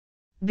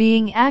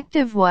Being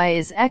active. Why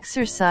is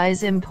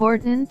exercise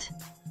important?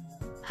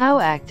 How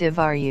active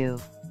are you?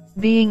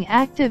 Being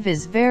active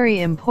is very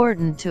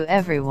important to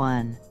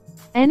everyone.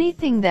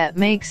 Anything that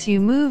makes you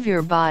move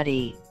your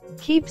body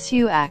keeps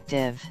you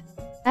active.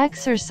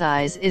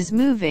 Exercise is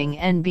moving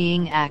and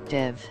being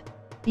active.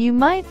 You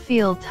might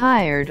feel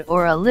tired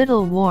or a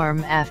little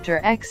warm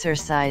after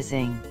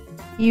exercising.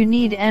 You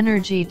need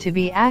energy to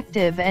be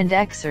active and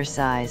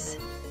exercise.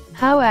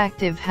 How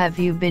active have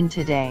you been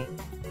today?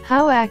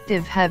 How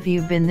active have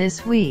you been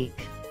this week?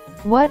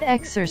 What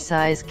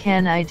exercise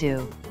can I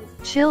do?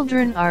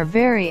 Children are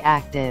very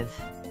active.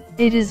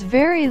 It is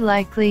very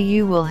likely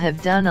you will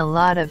have done a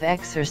lot of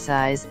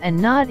exercise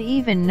and not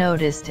even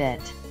noticed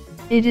it.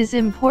 It is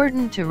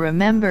important to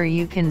remember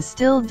you can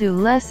still do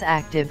less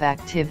active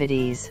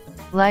activities,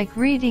 like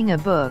reading a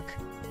book,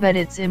 but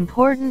it's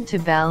important to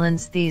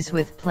balance these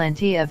with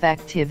plenty of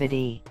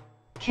activity.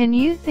 Can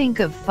you think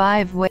of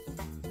 5 ways?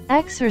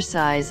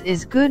 Exercise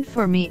is good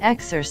for me.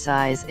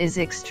 Exercise is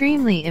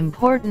extremely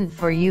important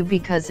for you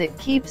because it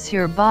keeps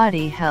your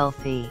body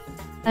healthy.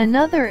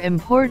 Another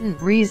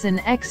important reason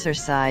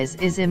exercise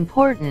is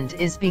important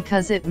is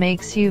because it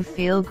makes you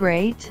feel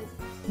great.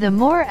 The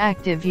more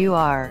active you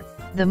are,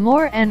 the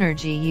more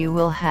energy you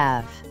will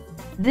have.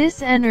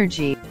 This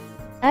energy.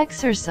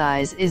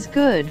 Exercise is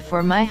good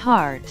for my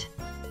heart.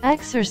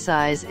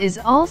 Exercise is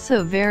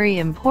also very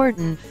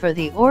important for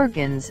the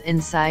organs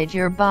inside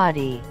your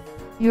body.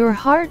 Your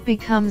heart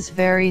becomes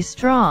very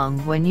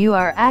strong when you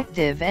are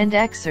active and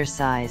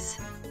exercise.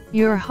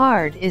 Your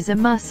heart is a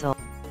muscle.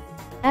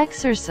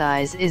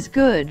 Exercise is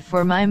good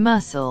for my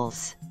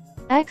muscles.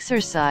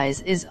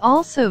 Exercise is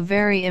also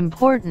very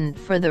important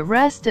for the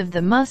rest of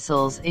the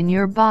muscles in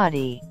your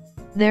body.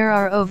 There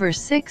are over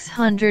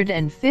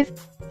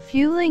 650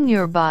 fueling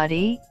your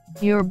body.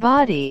 Your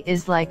body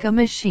is like a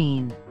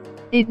machine.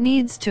 It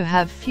needs to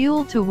have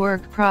fuel to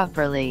work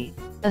properly,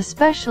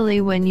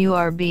 especially when you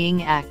are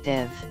being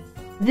active.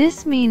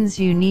 This means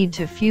you need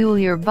to fuel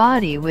your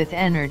body with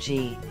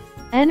energy.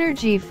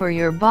 Energy for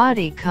your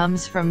body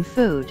comes from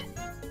food.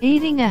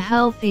 Eating a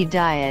healthy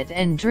diet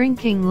and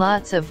drinking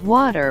lots of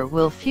water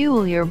will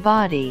fuel your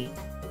body.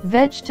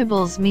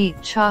 Vegetables, meat,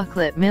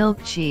 chocolate, milk,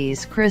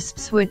 cheese,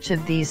 crisps. Which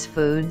of these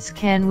foods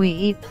can we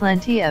eat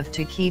plenty of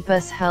to keep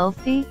us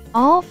healthy?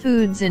 All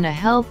foods in a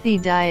healthy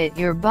diet.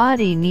 Your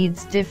body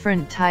needs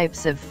different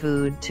types of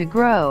food to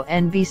grow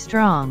and be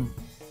strong.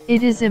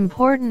 It is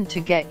important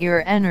to get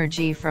your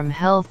energy from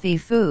healthy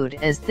food,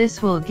 as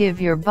this will give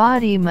your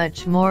body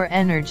much more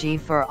energy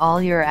for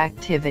all your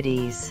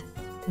activities.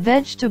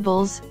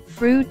 Vegetables,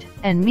 fruit,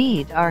 and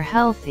meat are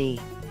healthy.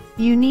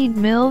 You need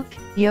milk,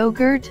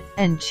 yogurt,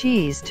 and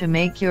cheese to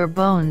make your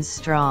bones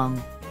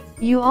strong.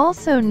 You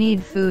also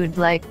need food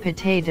like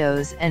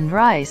potatoes and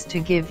rice to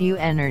give you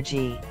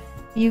energy.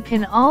 You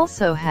can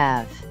also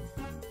have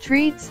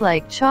treats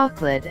like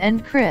chocolate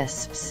and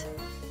crisps.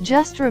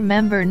 Just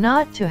remember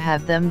not to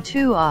have them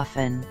too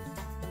often.